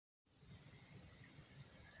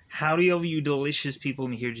Howdy, all you delicious people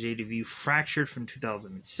in here today to view Fractured from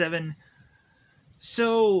 2007.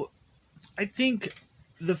 So, I think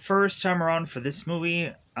the first time around for this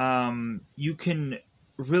movie, you can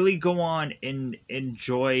really go on and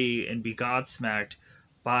enjoy and be godsmacked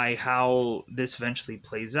by how this eventually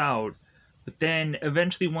plays out. But then,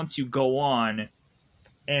 eventually, once you go on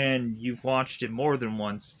and you've watched it more than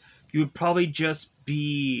once, you would probably just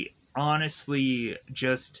be honestly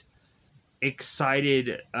just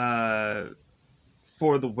excited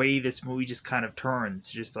for the way this movie just kind of turns.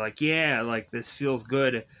 Just like, yeah, like this feels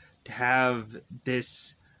good to have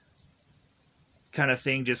this kind of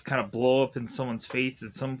thing just kind of blow up in someone's face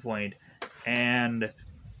at some point. And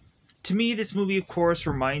to me, this movie, of course,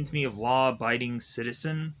 reminds me of Law Abiding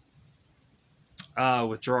Citizen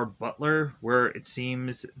with Gerard Butler, where it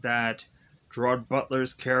seems that Gerard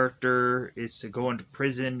Butler's character is to go into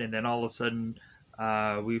prison, and then all of a sudden,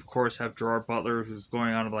 we of course have Gerard Butler who's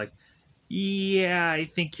going on like, yeah, I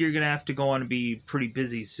think you're gonna have to go on and be pretty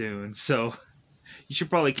busy soon, so you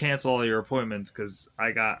should probably cancel all your appointments because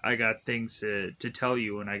I got things to tell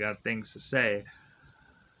you and I got things to say.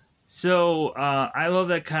 So I love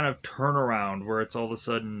that kind of turnaround where it's all of a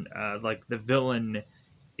sudden like the villain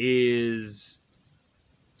is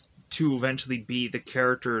to eventually be the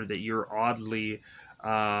character that you're oddly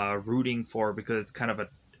rooting for because it's kind of a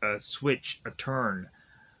switch, a turn.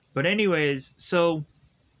 But anyways, so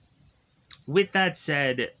with that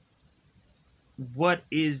said, what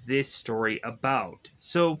is this story about?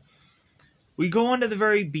 So we go on to the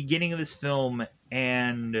very beginning of this film,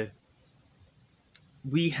 and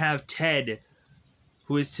we have Ted,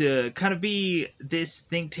 who is to kind of be this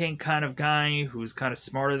think tank kind of guy who's kind of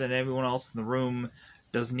smarter than everyone else in the room,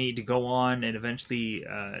 doesn't need to go on and eventually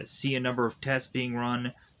see a number of tests being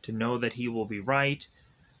run to know that he will be right.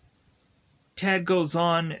 Ted goes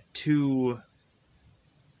on to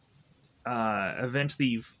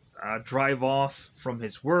eventually drive off from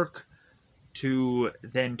his work to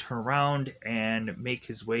then turn around and make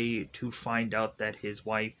his way to find out that his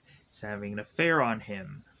wife is having an affair on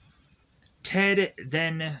him. Ted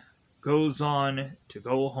then goes on to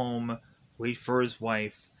go home, wait for his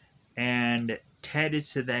wife, and Ted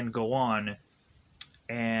is to then go on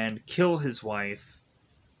and kill his wife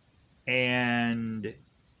and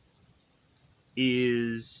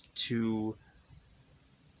is to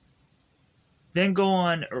then go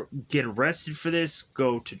on or get arrested for this,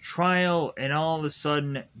 go to trial, and all of a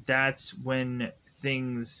sudden that's when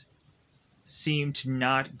things seem to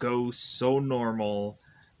not go so normal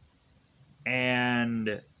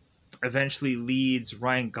and eventually leads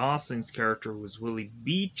Ryan Gosling's character, who was Willie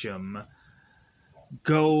Beecham,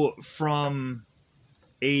 go from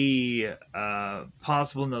a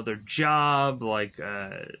possible another job,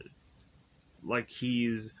 like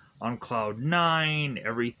he's on cloud nine,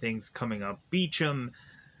 everything's coming up Beecham,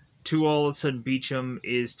 to all of a sudden Beecham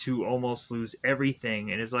is to almost lose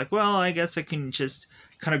everything, and is like, well, I guess I can just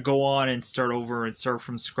kind of go on and start over and start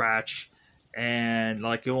from scratch, and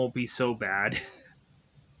like it won't be so bad.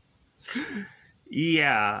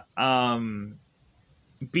 Yeah,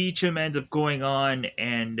 Beecham ends up going on,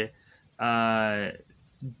 and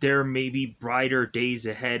there may be brighter days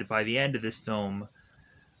ahead by the end of this film.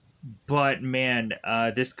 But man,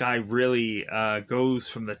 this guy really goes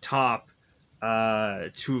from the top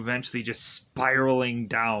to eventually just spiraling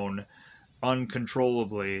down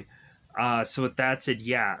uncontrollably. So with that said,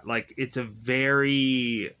 yeah, like it's a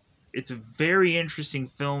very interesting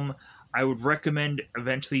film. I would recommend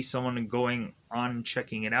eventually someone going on and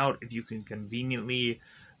checking it out if you can conveniently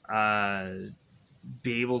uh,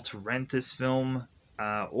 be able to rent this film,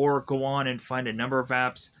 or go on and find a number of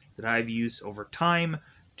apps that I've used over time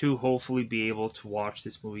to hopefully be able to watch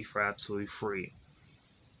this movie for absolutely free.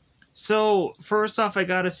 So, first off, I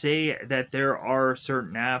gotta say that there are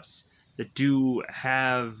certain apps that do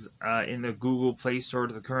have in the Google Play Store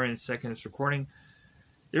to the current second of recording.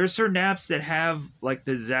 There are certain apps that have like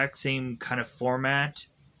the exact same kind of format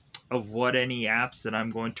of what any apps that I'm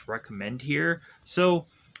going to recommend here. So,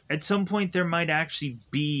 at some point, there might actually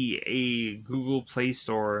be a Google Play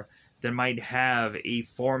Store that might have a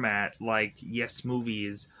format like Yes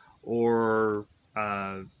Movies or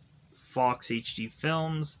Fox HD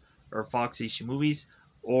Films or Fox HD Movies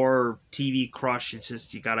or TV Crush. It's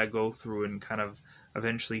just you gotta go through and kind of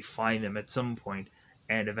eventually find them at some point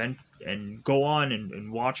and go on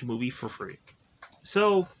and watch a movie for free.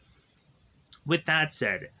 So, with that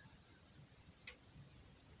said,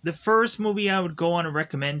 the first movie I would go on and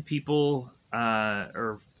recommend people,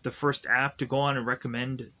 or the first app to go on and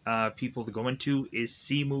recommend people to go into is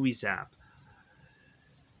C Movies app.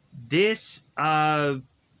 This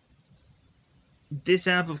This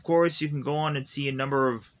app, of course, you can go on and see a number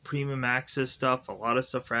of premium access stuff, a lot of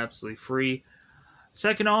stuff for absolutely free.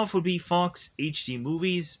 Second off would be Fox HD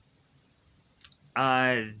Movies.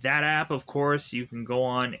 That app, of course, you can go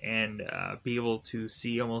on and be able to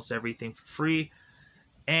see almost everything for free.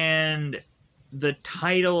 And the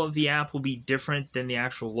title of the app will be different than the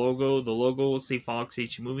actual logo. The logo will say Fox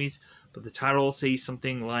HD Movies, but the title will say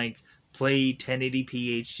something like Play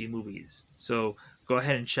 1080p HD Movies. So go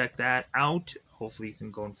ahead and check that out. Hopefully, you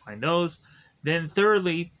can go and find those. Then,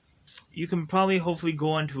 thirdly, you can probably hopefully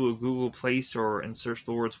go onto a Google Play Store and search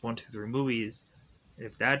the words 123 Movies.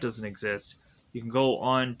 If that doesn't exist, you can go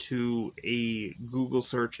on to a Google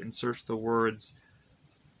search and search the words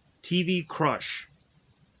TV Crush.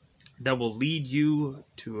 That will lead you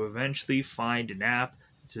to eventually find an app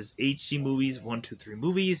that says HD Movies 123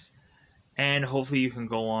 Movies, and hopefully you can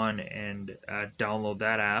go on and download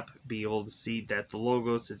that app. Be able to see that the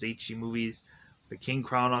logo says HD Movies, the King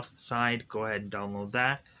Crown off the side. Go ahead and download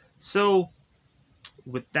that. So,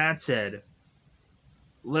 with that said,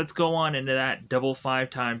 let's go on into that double 5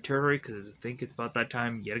 time territory, because I think it's about that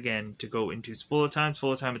time yet again to go into spoiler time.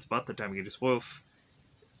 Spoiler time, it's about that time to get to spoil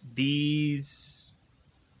these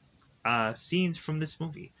scenes from this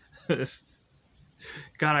movie.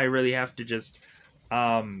 God, I really have to just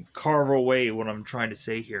carve away what I'm trying to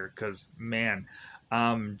say here, because man,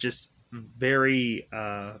 just very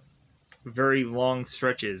very long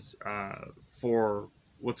stretches for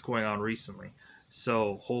what's going on recently.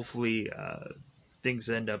 So hopefully things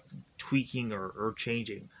end up tweaking or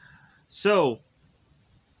changing. So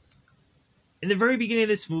in the very beginning of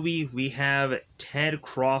this movie, we have Ted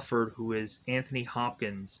Crawford, who is Anthony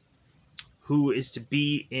Hopkins, who is to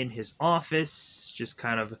be in his office, just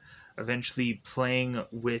kind of eventually playing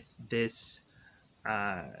with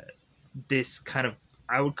uh, this kind of,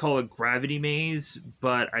 I would call it gravity maze,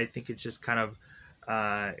 but I think it's just kind of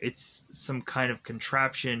it's some kind of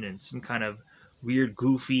contraption and some kind of weird,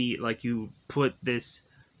 goofy, like you put this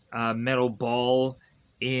metal ball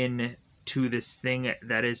in to this thing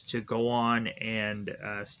that is to go on and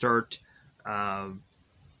start uh,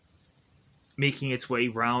 making its way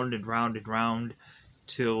round and round and round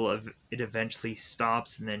till it eventually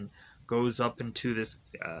stops and then goes up into this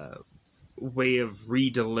way of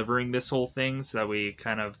re-delivering this whole thing, so that way it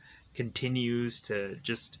kind of continues to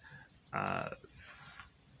just uh,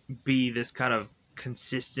 be this kind of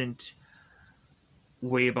consistent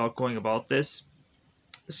way about going about this.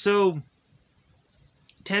 So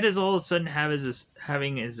Ted is all of a sudden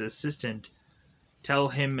having his assistant tell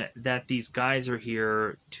him that these guys are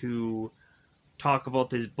here to talk about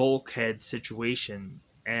this bulkhead situation.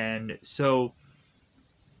 And so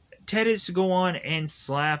Ted is to go on and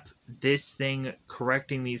slap this thing,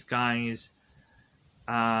 correcting these guys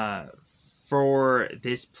uh, for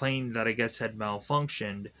this plane that I guess had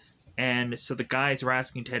malfunctioned. And so the guys are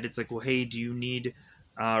asking Ted, it's like, well, hey, do you need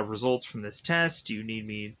results from this test? Do you need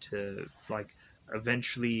me to, like,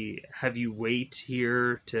 eventually have you wait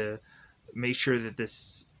here to make sure that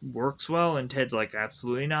this works well? And Ted's like,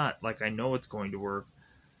 absolutely not. Like, I know it's going to work.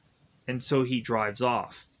 And so he drives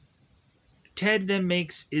off. Ted then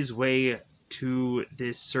makes his way to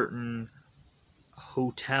this certain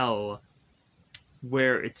hotel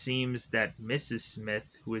where it seems that Mrs. Smith,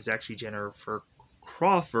 who is actually Jennifer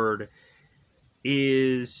Crawford,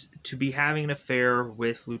 is to be having an affair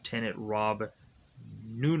with Lieutenant Rob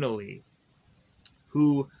Nunnally,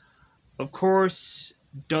 who, of course,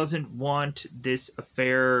 doesn't want this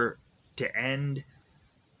affair to end.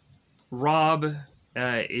 Rob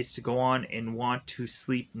is to go on and want to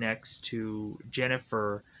sleep next to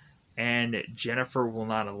Jennifer, and Jennifer will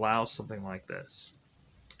not allow something like this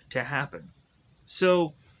to happen.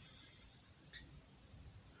 So,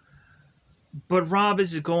 but Rob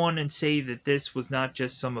is to go on and say that this was not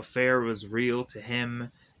just some affair, it was real to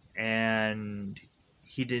him, and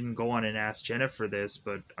he didn't go on and ask Jennifer this,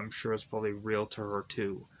 but I'm sure it's probably real to her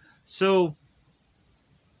too. So,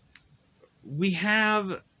 we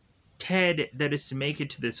have Ted that is to make it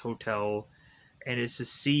to this hotel and is to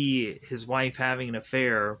see his wife having an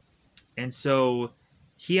affair. And so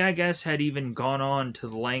he, I guess, had even gone on to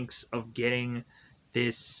the lengths of getting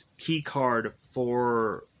this key card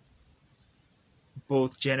for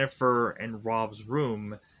both Jennifer and Rob's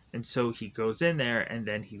room. And so he goes in there and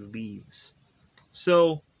then he leaves.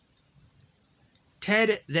 So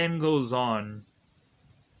Ted then goes on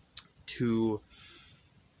to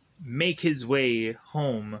make his way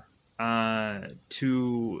home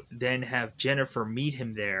to then have Jennifer meet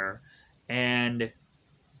him there. And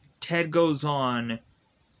Ted goes on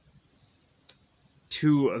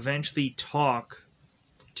to eventually talk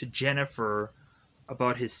to Jennifer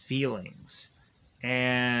about his feelings.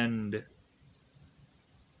 and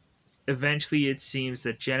eventually it seems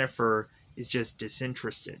that Jennifer is just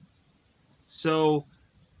disinterested. So,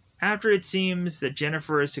 after it seems that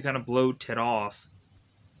Jennifer is to kind of blow Ted off,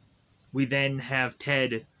 we then have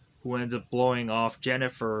Ted who ends up blowing off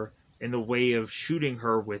Jennifer in the way of shooting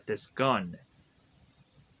her with this gun,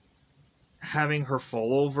 having her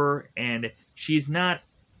fall over, and she's not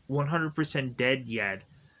 100% dead yet,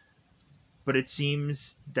 but it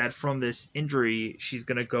seems that from this injury, she's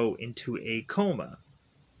going to go into a coma.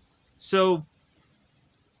 So,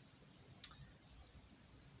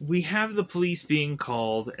 we have the police being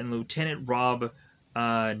called, and Lieutenant Rob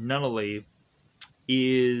Nunnally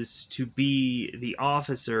is to be the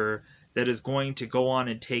officer that is going to go on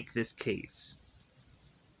and take this case.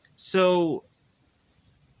 So,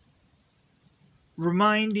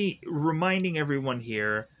 reminding everyone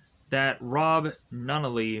here that Rob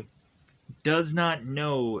Nunnally does not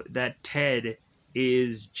know that Ted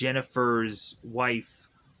is Jennifer's wife,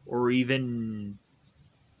 or even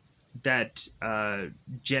that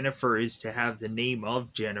Jennifer is to have the name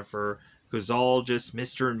of Jennifer, because all just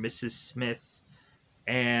Mr. and Mrs. Smith,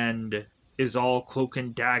 and is all cloak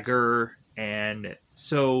and dagger. And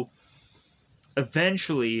so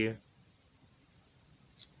eventually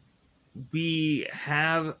we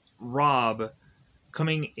have Rob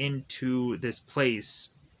coming into this place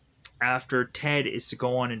after Ted is to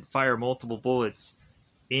go on and fire multiple bullets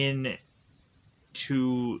into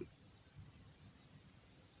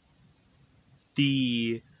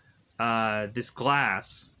the this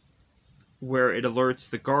glass, where it alerts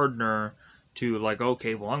the gardener to, like,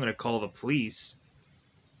 okay, well, I'm going to call the police.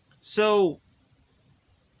 So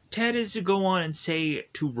Ted is to go on and say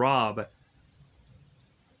to Rob,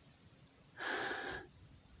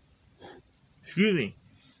 excuse me,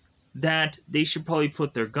 that they should probably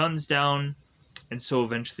put their guns down, and so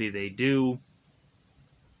eventually they do.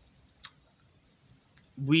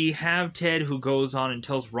 We have Ted who goes on and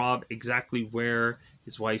tells Rob exactly where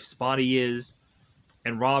his wife's body is,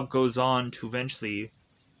 and Rob goes on to eventually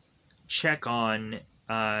check on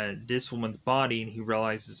this woman's body, and he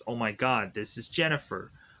realizes, oh my god, this is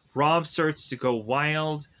Jennifer. Rob starts to go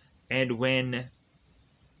wild, and when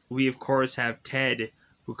we of course have Ted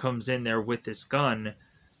who comes in there with this gun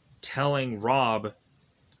telling Rob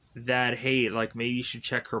that, hey, like, maybe you should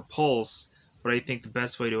check her pulse, but I think the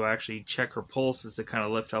best way to actually check her pulse is to kind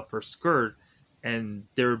of lift up her skirt, and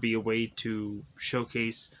there would be a way to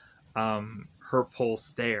showcase her pulse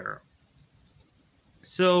there.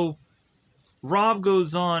 So Rob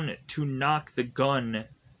goes on to knock the gun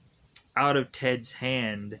out of Ted's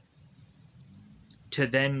hand to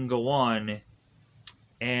then go on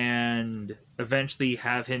and eventually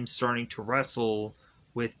have him starting to wrestle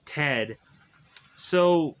with Ted.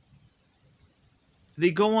 So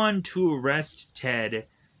they go on to arrest Ted,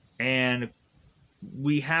 and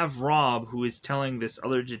we have Rob, who is telling this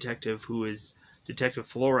other detective, who is Detective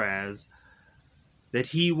Flores, that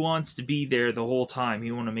he wants to be there the whole time.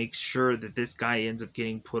 He wants to make sure that this guy ends up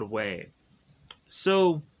getting put away.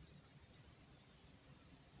 So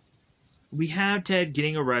we have Ted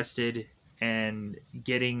getting arrested and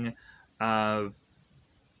getting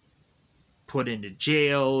put into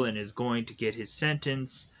jail, and is going to get his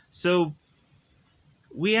sentence. So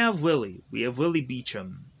we have Willie. We have Willie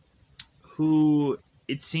Beecham, who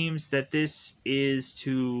it seems that this is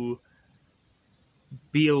to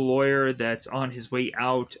be a lawyer that's on his way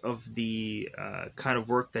out of the kind of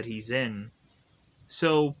work that he's in.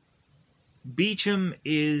 So Beecham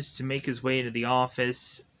is to make his way into the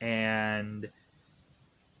office, and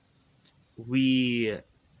we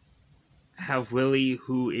have Willie,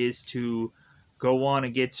 who is to go on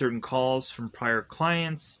and get certain calls from prior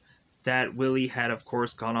clients that Willie had, of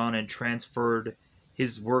course, gone on and transferred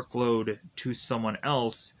his workload to someone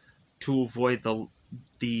else to avoid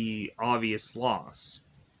the obvious loss.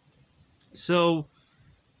 So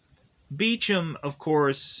Beecham, of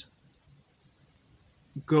course,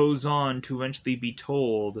 goes on to eventually be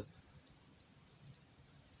told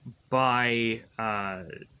by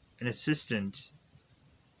an assistant.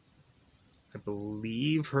 I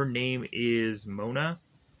believe her name is Mona,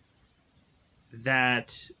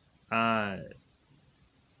 that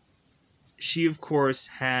she, of course,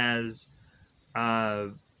 has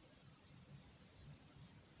to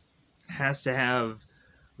have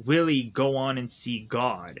Willie go on and see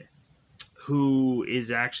God, who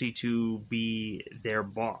is actually to be their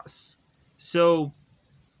boss. So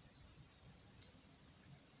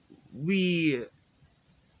we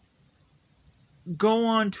go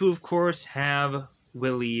on to, of course, have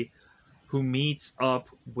Willie, who meets up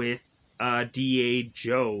with DA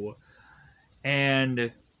Joe,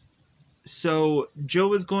 and So Joe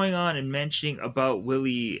was going on and mentioning about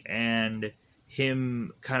Willie and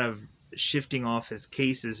him kind of shifting off his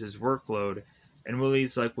cases, his workload. And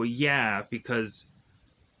Willie's like, well, yeah, because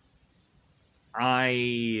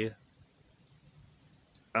I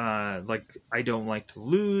I don't like to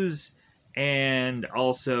lose, and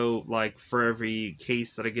also like for every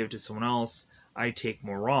case that I give to someone else, I take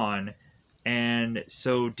more on. And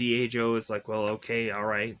so DA Joe is like, well, okay, all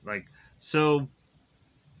right, like so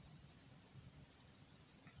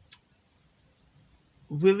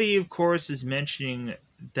Willie, of course, is mentioning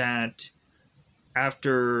that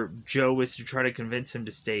after Joe is to try to convince him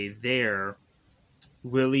to stay there,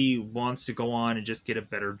 Willie wants to go on and just get a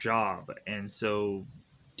better job. And so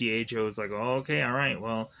DA Joe is like, oh, okay, all right,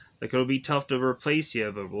 well, like it'll be tough to replace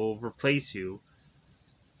you, but we'll replace you.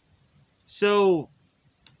 So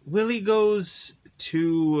Willie goes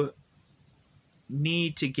to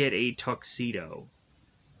need to get a tuxedo.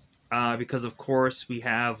 Because of course we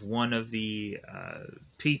have one of the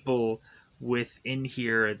people within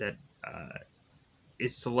here that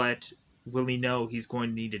is to let Willie know he's going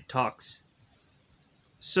to need a tux.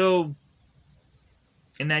 So,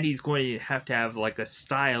 and that he's going to have like a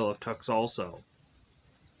style of tux also.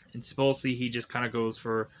 And supposedly he just kind of goes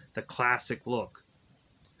for the classic look.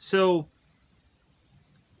 So,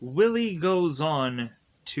 Willie goes on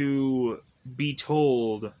to be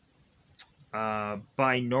told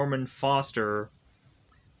by Norman Foster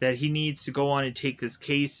that he needs to go on and take this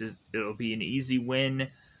case. It'll be an easy win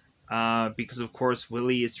because, of course,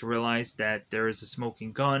 Willie is to realize that there is a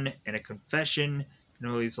smoking gun and a confession.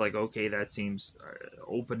 And Willie's like, okay, that seems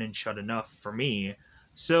open and shut enough for me.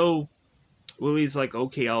 So Willie's like,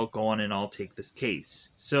 okay, I'll go on and I'll take this case.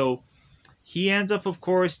 So he ends up, of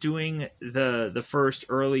course, doing the first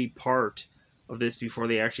early part of this before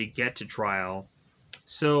they actually get to trial.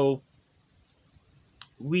 So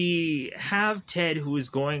we have Ted, who is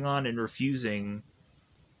going on and refusing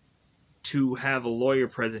to have a lawyer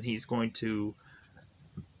present. He's going to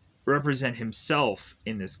represent himself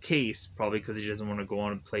in this case, probably because he doesn't want to go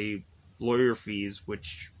on and pay lawyer fees,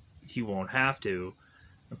 which he won't have to.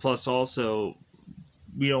 And plus, also,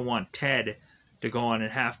 we don't want Ted to go on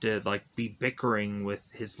and have to like be bickering with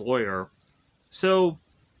his lawyer. So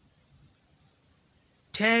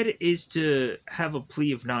Ted is to have a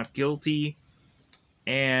plea of not guilty,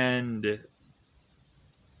 and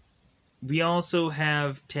we also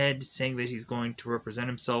have Ted saying that he's going to represent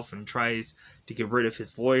himself and tries to get rid of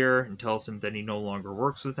his lawyer and tells him that he no longer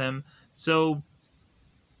works with him. So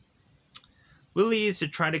Willie is to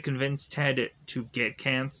try to convince Ted to get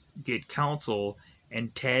counsel,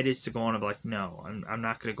 and Ted is to go on and be like, no, I'm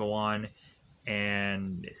not going to go on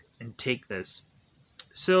and take this.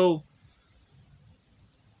 So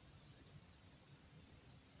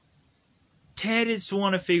Ted is to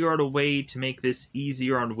want to figure out a way to make this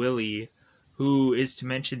easier on Willie, who is to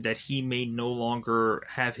mention that he may no longer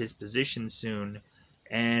have his position soon,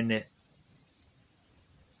 and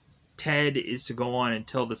Ted is to go on and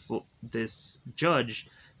tell this judge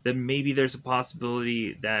that maybe there's a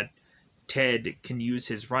possibility that Ted can use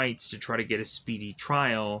his rights to try to get a speedy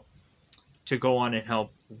trial to go on and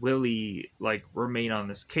help Willie like remain on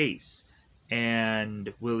this case.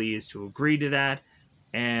 And Willie is to agree to that,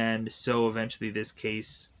 and so eventually this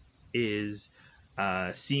case is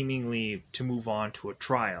seemingly to move on to a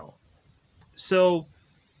trial. So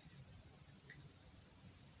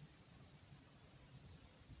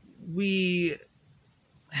we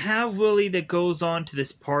have Willie that goes on to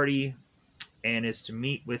this party and is to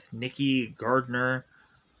meet with Nikki Gardner,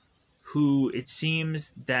 who it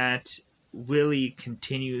seems that Willie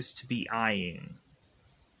continues to be eyeing,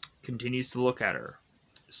 continues to look at her.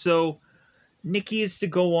 So Nikki is to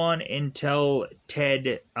go on and tell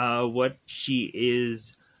Ted what she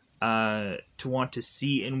is to want to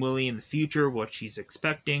see in Willie in the future, what she's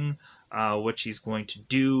expecting, what she's going to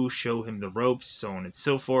do, show him the ropes, so on and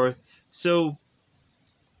so forth. So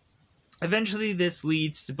eventually this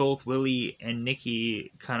leads to both Willie and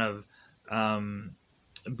Nikki kind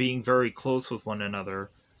of being very close with one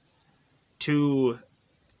another, to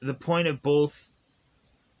the point of both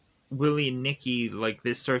Willie and Nikki, like,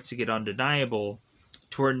 this starts to get undeniable,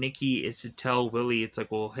 to where Nikki is to tell Willie, it's like,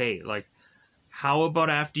 well, hey, like, how about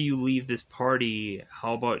after you leave this party,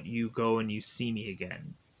 how about you go and you see me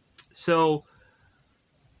again? So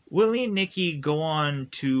Willie and Nikki go on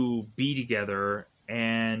to be together,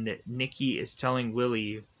 and Nikki is telling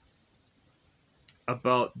Willie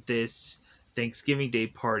about this Thanksgiving Day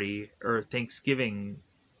party, or Thanksgiving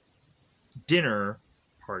dinner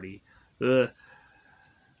party. Ugh.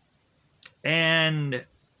 And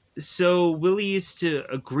so Willie is to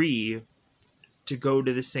agree to go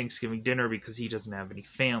to this Thanksgiving dinner because he doesn't have any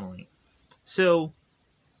family. So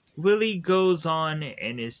Willie goes on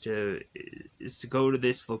and is to go to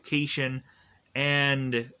this location,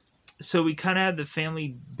 and so we kind of have the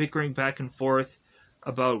family bickering back and forth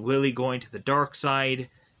about Willie going to the dark side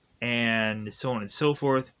and so on and so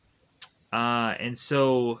forth. And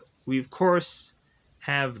so we of course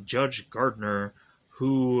have Judge Gardner,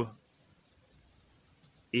 who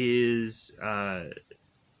is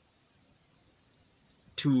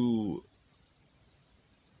to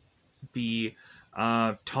be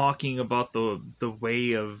talking about the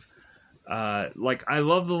way of like, I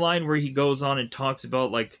love the line where he goes on and talks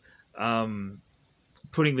about like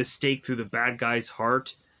putting the stake through the bad guy's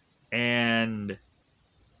heart, and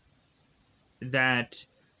that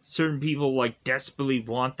certain people like desperately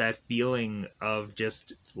want that feeling of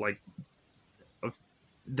just like of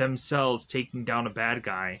themselves taking down a bad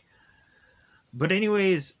guy. But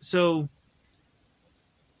anyways, so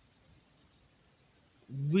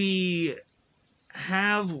we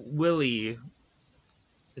have Willie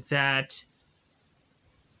that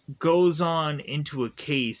goes on into a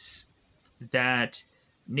case that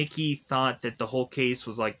Nikki thought that the whole case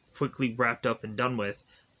was like quickly wrapped up and done with,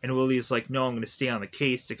 and Willie's like, no, I'm going to stay on the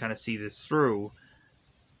case to kind of see this through.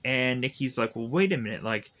 And Nikki's like, well, wait a minute,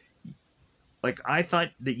 like I thought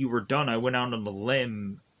that you were done. I went out on a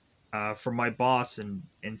limb for my boss and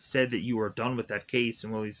said that you were done with that case.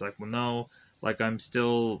 And Willie's like, well, no, like I'm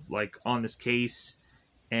still like on this case.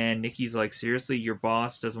 And Nikki's like, seriously, your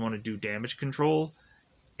boss doesn't want to do damage control?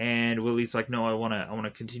 And Willie's like, no, I want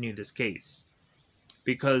to continue this case.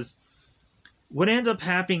 Because what ends up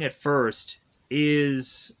happening at first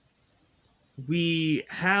is we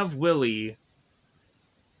have Willie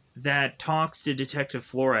that talks to Detective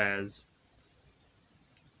Flores,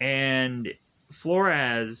 and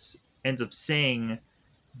Flores ends up saying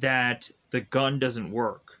that the gun doesn't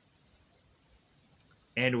work.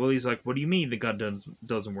 And Willie's like, what do you mean the gun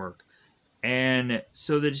doesn't work? And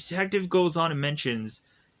so the detective goes on and mentions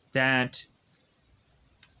that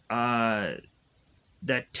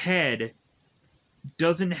that Ted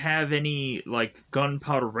doesn't have any like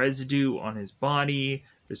gunpowder residue on his body.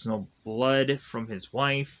 There's no blood from his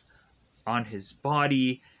wife on his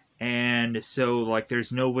body, and so like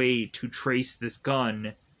there's no way to trace this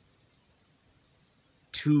gun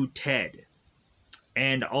to Ted.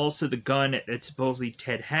 And also the gun that supposedly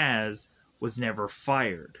Ted has was never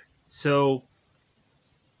fired. So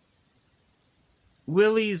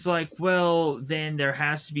Willie's like, well, then there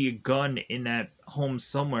has to be a gun in that home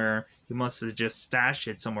somewhere. He must have just stashed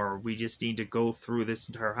it somewhere. We just need to go through this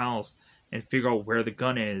entire house and figure out where the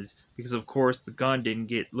gun is. Because, of course, the gun didn't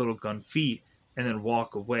get little gun feet and then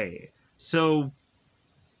walk away. So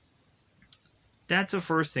that's the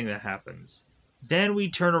first thing that happens. Then we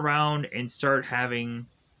turn around and start having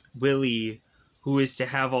Willie, who is to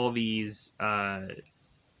have all these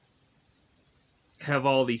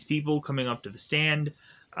people coming up to the stand,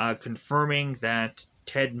 confirming that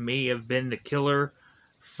Ted may have been the killer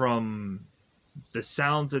from the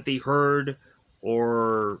sounds that they heard,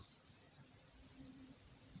 or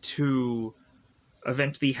to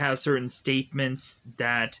eventually have certain statements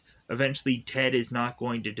that eventually Ted is not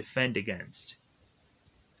going to defend against.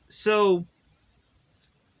 So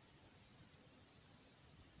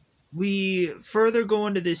we further go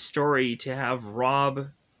into this story to have Rob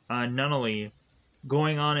Nunnally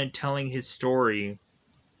going on and telling his story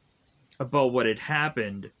about what had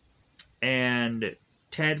happened, and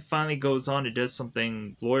Ted finally goes on and does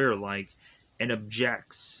something lawyer-like and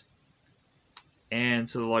objects. And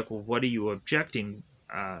so they're like, well, what are you objecting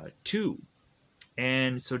to?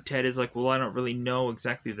 And so Ted is like, well, I don't really know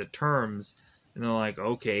exactly the terms. And they're like,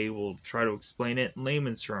 okay, we'll try to explain it in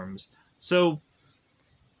layman's terms. So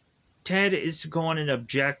Ted is to go on and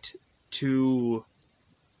object to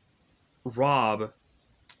Rob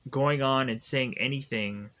going on and saying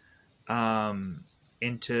anything, and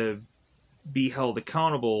to be held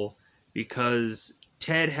accountable, because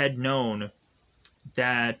Ted had known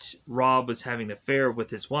that Rob was having an affair with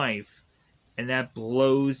his wife, and that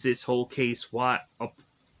blows this whole case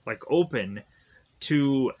open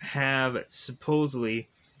to have supposedly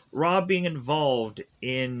Rob being involved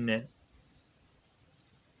in,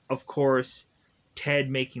 of course, Ted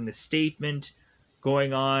making the statement,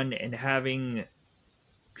 going on and having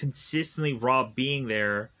consistently Rob being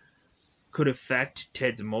there could affect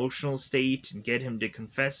Ted's emotional state and get him to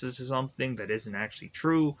confess to something that isn't actually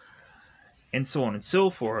true, and so on and so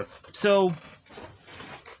forth. So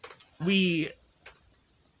we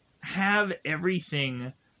have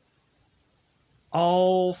everything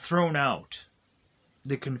all thrown out.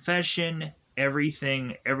 The confession,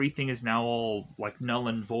 everything is now all like null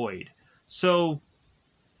and void. So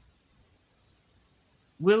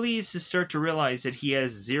Willie is to start to realize that he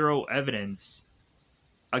has zero evidence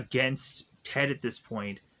against Ted at this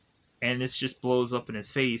point, and this just blows up in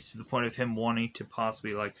his face to the point of him wanting to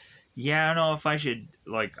possibly like, yeah, I don't know if I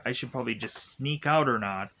should probably just sneak out or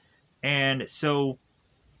not. And so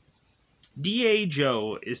DA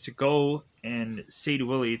Joe is to go and say to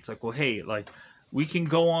Willie, it's like, well, hey, like, we can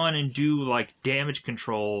go on and do like damage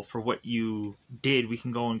control for what you did. We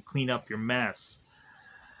can go and clean up your mess.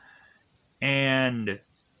 And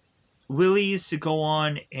Willie is to go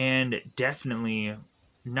on and definitely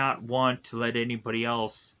not want to let anybody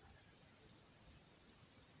else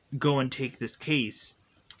go and take this case,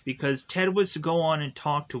 because Ted was to go on and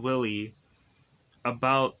talk to Willie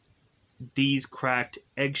about these cracked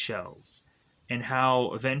eggshells and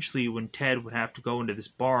how eventually when Ted would have to go into this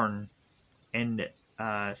barn and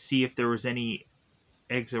see if there was any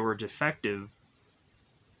eggs that were defective,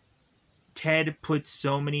 Ted put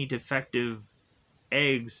so many defective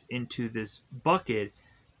eggs into this bucket,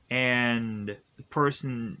 and the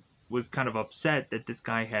person was kind of upset that this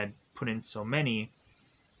guy had put in so many.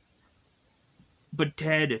 But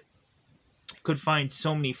Ted could find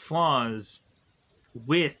so many flaws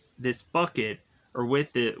with this bucket, or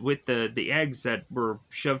with the eggs that were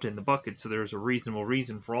shoved in the bucket, so there was a reasonable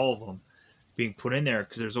reason for all of them being put in there,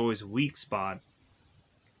 because there's always a weak spot.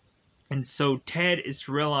 And so Ted is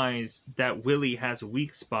to realize that Willie has a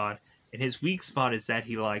weak spot, and his weak spot is that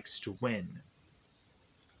he likes to win.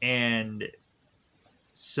 And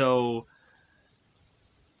so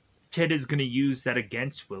Ted is going to use that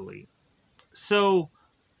against Willie. So,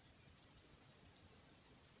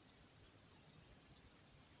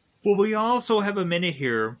 well, we also have a minute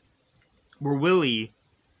here where Willie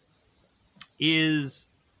is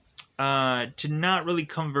to not really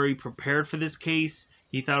come very prepared for this case.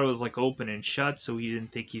 He thought it was like open and shut, so he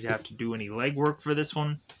didn't think he'd have to do any legwork for this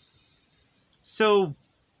one. So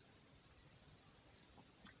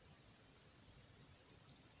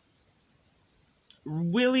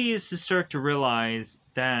Willie is to start to realize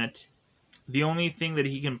that the only thing that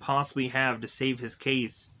he can possibly have to save his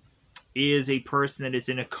case is a person that is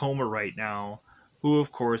in a coma right now, who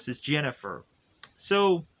of course is Jennifer.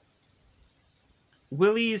 So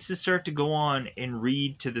Willie is to start to go on and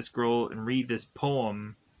read to this girl and read this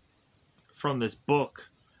poem from this book,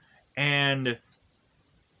 and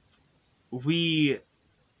we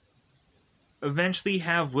eventually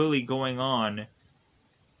have Willie going on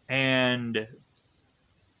and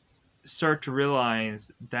start to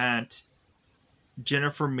realize that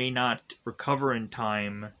Jennifer may not recover in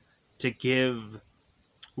time to give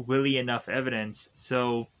Willie enough evidence.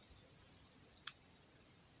 So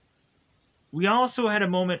we also had a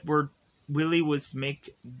moment where Willie was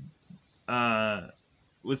to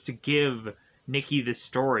give Nikki this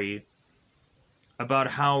story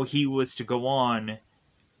about how he was to go on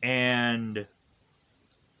and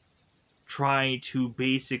try to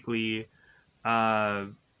basically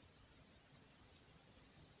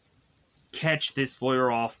catch this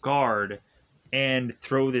lawyer off guard and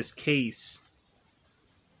throw this case.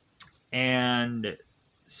 And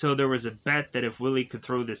so there was a bet that if Willie could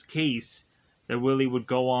throw this case, that Willie would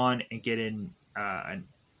go on and get a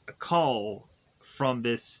call from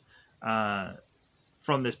this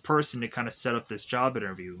person to kind of set up this job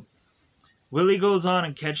interview. Willie goes on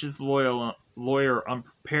and catches the lawyer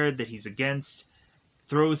unprepared that he's against,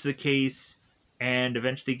 throws the case, and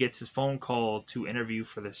eventually gets his phone call to interview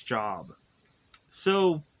for this job.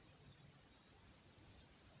 So,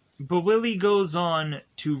 but Willie goes on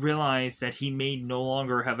to realize that he may no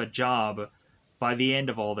longer have a job by the end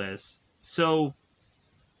of all this. So,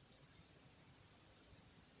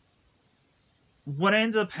 what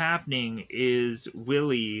ends up happening is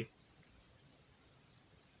Willie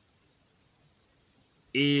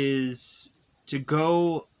is to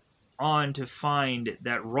go on to find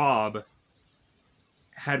that Rob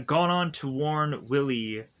had gone on to warn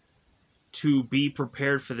Willie to be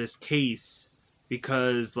prepared for this case,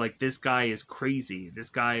 because like this guy is crazy. This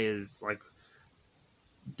guy is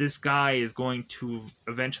going to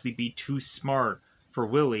eventually be too smart for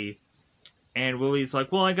Willie. And Willie's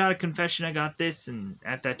like, well, I got a confession, I got this, and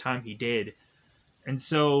at that time he did. And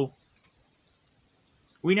so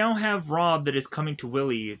we now have Rob that is coming to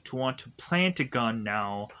Willie to want to plant a gun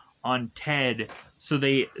now on Ted, so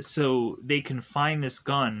they can find this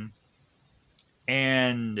gun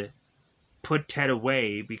and put Ted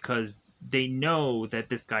away, because they know that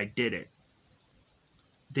this guy did it.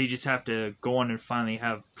 They just have to go on and finally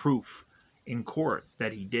have proof in court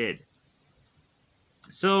that he did.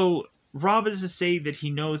 So Rob is to say that he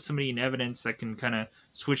knows somebody in evidence that can kind of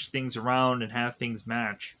switch things around and have things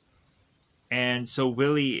match. And so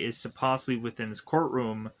Willie is to possibly within this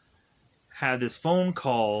courtroom have this phone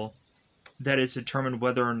call that is determined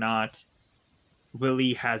whether or not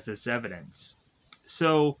Willie has this evidence.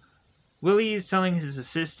 So Willie is telling his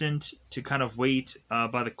assistant to kind of wait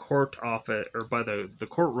by the court office or by the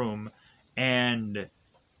courtroom and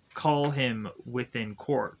call him within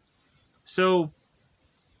court. So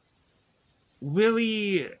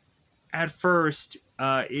Willie at first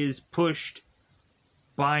is pushed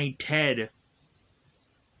by Ted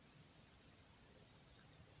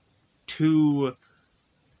to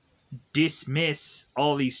dismiss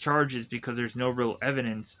all these charges because there's no real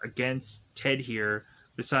evidence against Ted here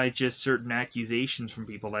besides just certain accusations from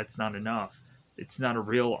people. That's not enough. It's not a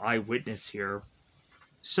real eyewitness here.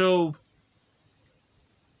 So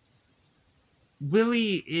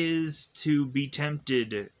Willie is to be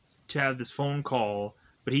tempted to have this phone call,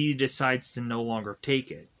 but he decides to no longer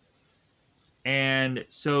take it. And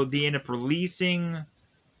so they end up releasing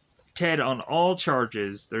Ted on all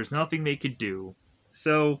charges. There's nothing they could do.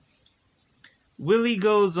 So Willie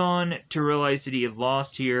goes on to realize that he had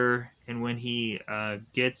lost here, and when he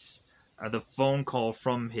gets the phone call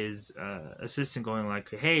from his assistant going like,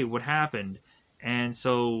 hey, what happened? And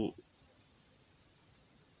so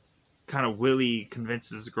kind of Willie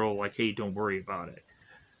convinces the girl like, hey, don't worry about it.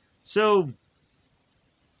 So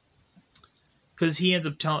because he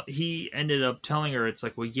ended up telling her, it's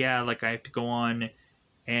like, well, yeah, like I have to go on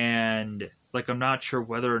and like I'm not sure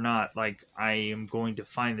whether or not like I am going to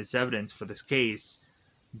find this evidence for this case,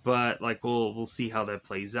 but like we'll see how that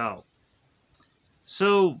plays out.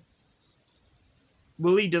 So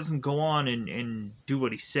Willie doesn't go on and do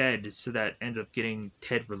what he said, so that ends up getting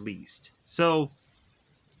Ted released. So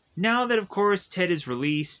now that of course Ted is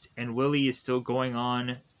released and Willie is still going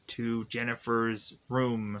on to Jennifer's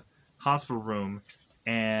hospital room,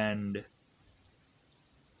 and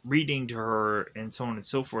reading to her and so on and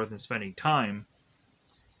so forth and spending time,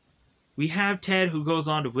 we have Ted who goes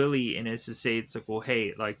on to Willie and is to say, it's like, well,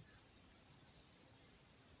 hey, like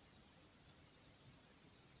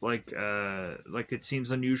it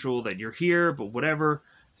seems unusual that you're here, but whatever.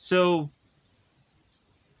 So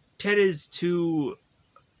Ted is to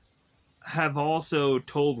have also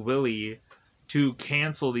told Willie to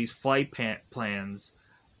cancel these flight plans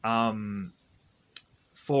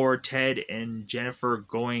for Ted and Jennifer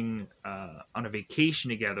going on a vacation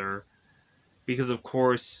together, because of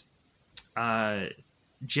course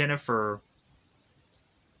Jennifer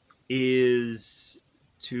is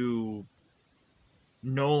to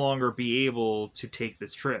no longer be able to take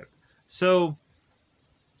this trip. So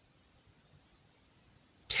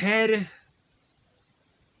Ted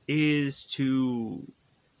is to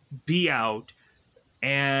be out,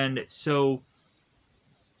 and so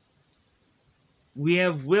we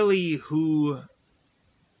have Willie who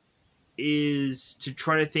is to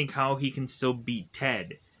try to think how he can still beat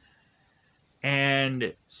Ted.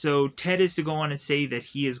 And so Ted is to go on and say that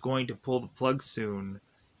he is going to pull the plug soon,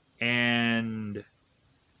 and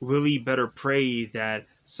Willie better pray that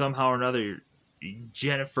somehow or another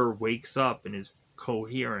Jennifer wakes up and is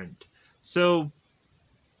coherent. So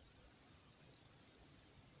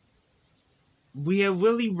we have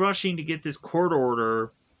Willie rushing to get this court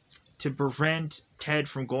order to prevent Ted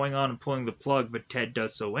from going on and pulling the plug, but Ted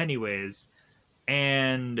does so anyways,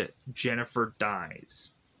 and Jennifer dies.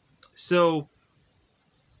 So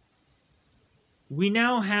we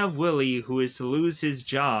now have Willie who is to lose his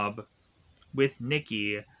job with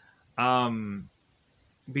Nikki,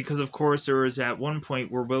 because of course there is at one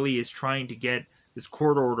point where Willie is trying to get this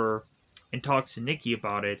court order and talks to Nikki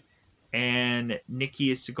about it, and Nikki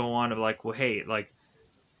is to go on of like, well, hey, like,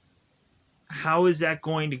 how is that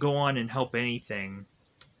going to go on and help anything?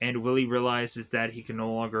 And Willie realizes that he can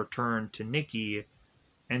no longer turn to Nikki,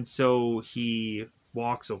 and so he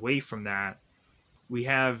walks away from that. We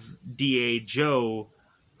have DA Joe,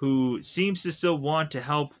 who seems to still want to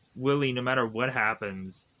help Willie no matter what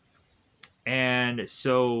happens. And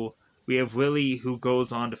so we have Willie who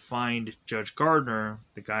goes on to find Judge Gardner,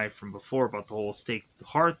 the guy from before about the whole stake the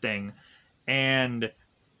heart thing. And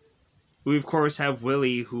we of course have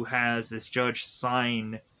Willie who has this judge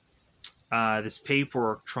sign this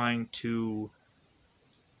paperwork trying to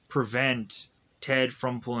prevent Ted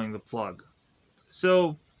from pulling the plug.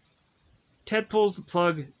 So Ted pulls the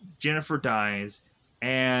plug, Jennifer dies,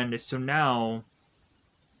 and so now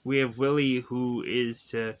we have Willie who is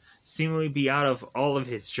to seemingly be out of all of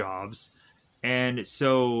his jobs, and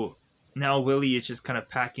so now Willie is just kind of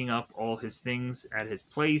packing up all his things at his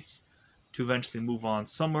place to eventually move on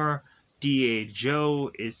somewhere, DA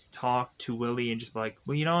Joe is to talk to Willie and just be like,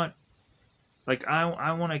 well, you know what? Like,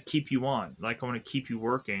 I want to keep you on. Like, I want to keep you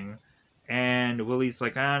working. And Willie's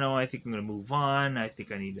like, I don't know. I think I'm gonna move on. I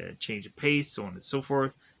think I need to change the pace, so on and so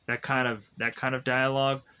forth. That kind of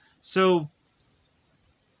dialogue. So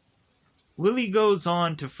Willie goes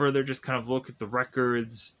on to further just kind of look at the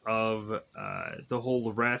records of the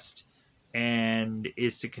whole arrest, and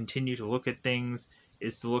is to continue to look at things.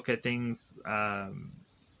 Is to look at things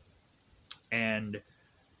and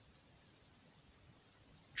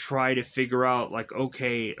try to figure out, like,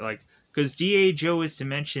 okay, like, because DA Joe is to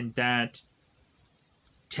mention that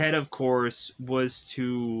Ted, of course, was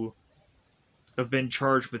to have been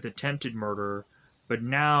charged with attempted murder, but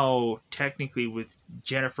now, technically, with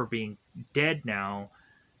Jennifer being dead now,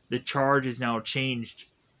 the charge is now changed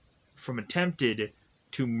from attempted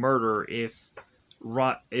to murder if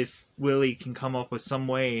Willie can come up with some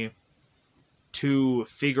way to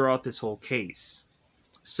figure out this whole case.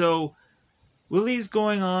 So Willie's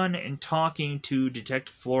going on and talking to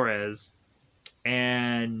Detective Flores,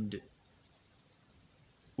 and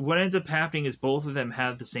what ends up happening is both of them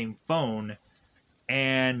have the same phone,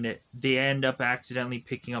 and they end up accidentally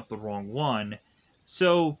picking up the wrong one.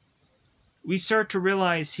 So we start to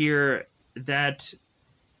realize here that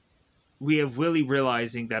we have Willie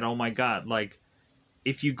realizing that, oh my god, like,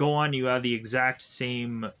 if you go on, you have the exact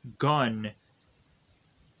same gun,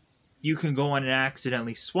 you can go on and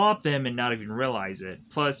accidentally swap them and not even realize it.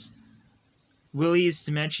 Plus, Willie is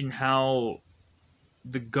to mention how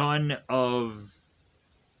the gun of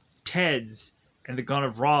Ted's and the gun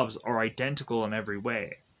of Rob's are identical in every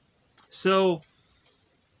way. So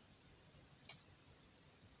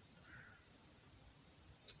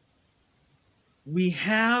we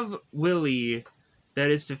have Willie that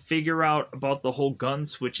is to figure out about the whole gun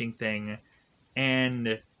switching thing,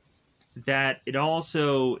 and that it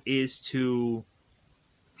also is to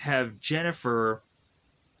have Jennifer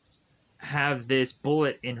have this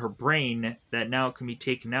bullet in her brain that now can be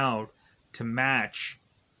taken out to match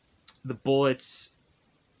the bullets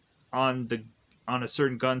on a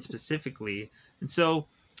certain gun specifically. And so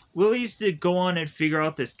Willie's to go on and figure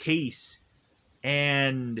out this case,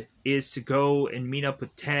 and is to go and meet up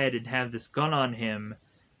with Ted and have this gun on him.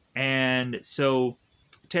 And so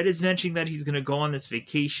Ted is mentioning that he's going to go on this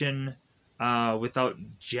vacation without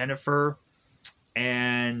Jennifer,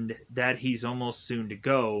 and that he's almost soon to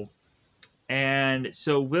go. And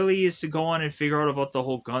so Willie is to go on and figure out about the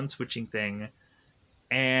whole gun switching thing.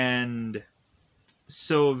 And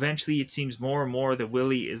so eventually it seems more and more that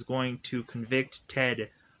Willie is going to convict Ted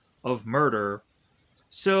of murder.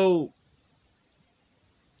 So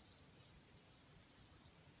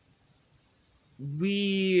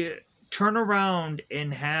we turn around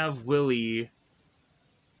and have Willie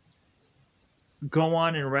go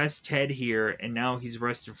on and arrest Ted here, and now he's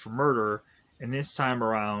arrested for murder. And this time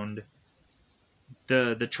around,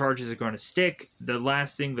 the charges are going to stick. The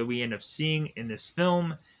last thing that we end up seeing in this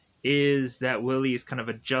film is that Willie is kind of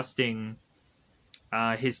adjusting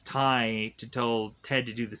his tie to tell Ted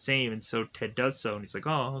to do the same, and so Ted does so, and he's like,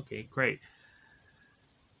 oh, okay, great.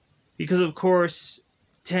 Because, of course,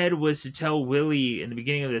 Ted was to tell Willie in the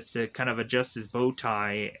beginning of this to kind of adjust his bow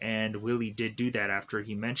tie, and Willie did do that after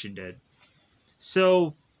he mentioned it.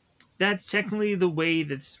 So that's technically the way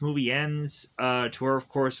that this movie ends. To where, of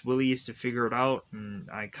course, Willie is to figure it out, and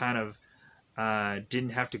I kind of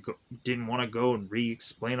didn't want to go and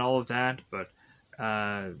re-explain all of that, but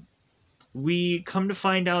we come to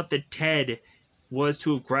find out that Ted was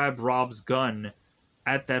to have grabbed Rob's gun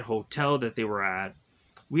at that hotel that they were at.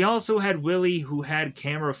 We also had Willie, who had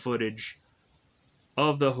camera footage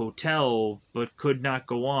of the hotel but could not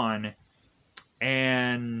go on,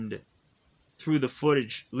 and through the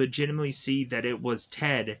footage legitimately see that it was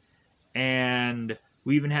Ted. And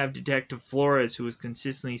we even have Detective Flores, who is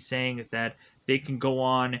consistently saying that they can go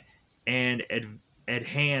on and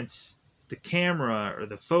enhance the camera or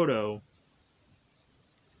the photo.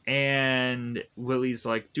 And Willie's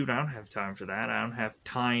like, dude, I don't have time for that. I don't have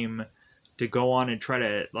time to go on and try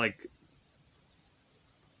to like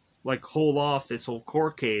hold off this whole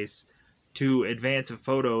court case to advance a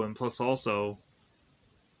photo, and plus also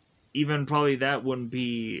even probably that wouldn't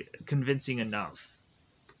be convincing enough.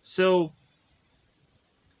 So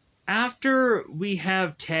after we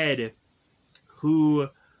have Ted, who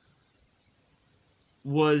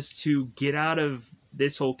was to get out of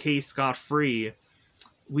this whole case scot-free,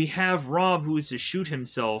 we have Rob, who is to shoot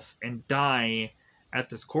himself and die at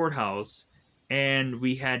this courthouse, and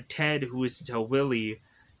we had Ted, who is to tell Willie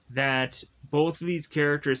that both of these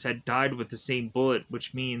characters had died with the same bullet,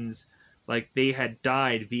 which means like they had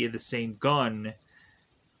died via the same gun.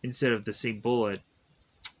 instead of the same bullet,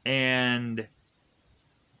 and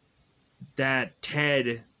that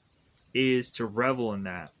Ted is to revel in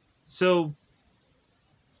that. So,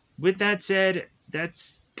 with that said,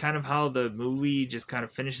 that's kind of how the movie just kind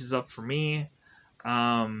of finishes up for me,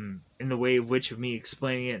 in the way of which of me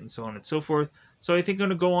explaining it and so on and so forth. So I think I'm going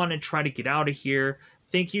to go on and try to get out of here.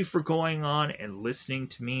 Thank you for going on and listening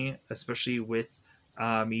to me, especially with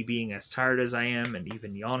me being as tired as I am and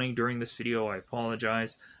even yawning during this video. I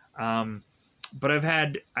apologize. But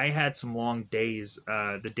I had some long days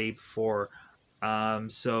the day before,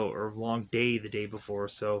 or long day the day before,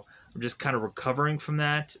 so I'm just kind of recovering from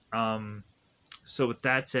that. So with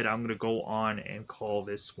that said, I'm gonna go on and call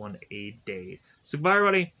this one a day. So goodbye,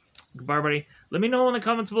 everybody. Goodbye, everybody. Let me know in the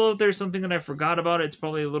comments below if there's something that I forgot about. It's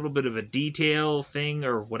probably a little bit of a detail thing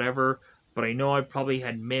or whatever, but I know I probably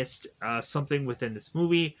had missed something within this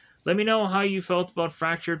movie. Let me know how you felt about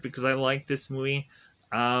Fractured, because I like this movie.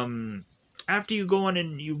 After you go on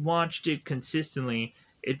and you watched it consistently,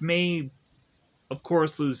 it may, of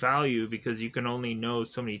course, lose value because you can only know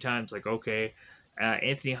so many times, like, okay,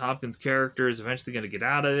 Anthony Hopkins' character is eventually going to get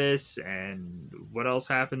out of this, and what else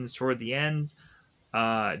happens toward the end?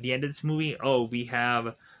 The end of this movie, oh, we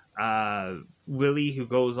have Willie, who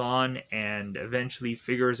goes on and eventually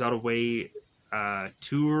figures out a way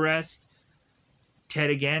to arrest Ted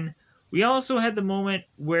again. We also had the moment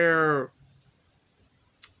where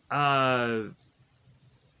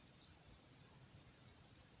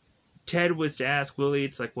Ted was to ask Willie,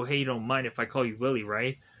 it's like, well, hey, you don't mind if I call you Willie,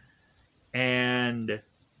 right? And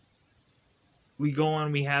we go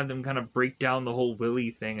on, we have them kind of break down the whole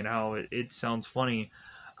Willie thing and how it sounds funny.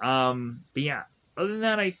 But yeah, other than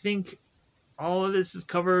that, I think all of this is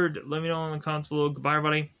covered. Let me know in the comments below. Goodbye,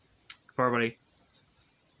 everybody. Goodbye, everybody.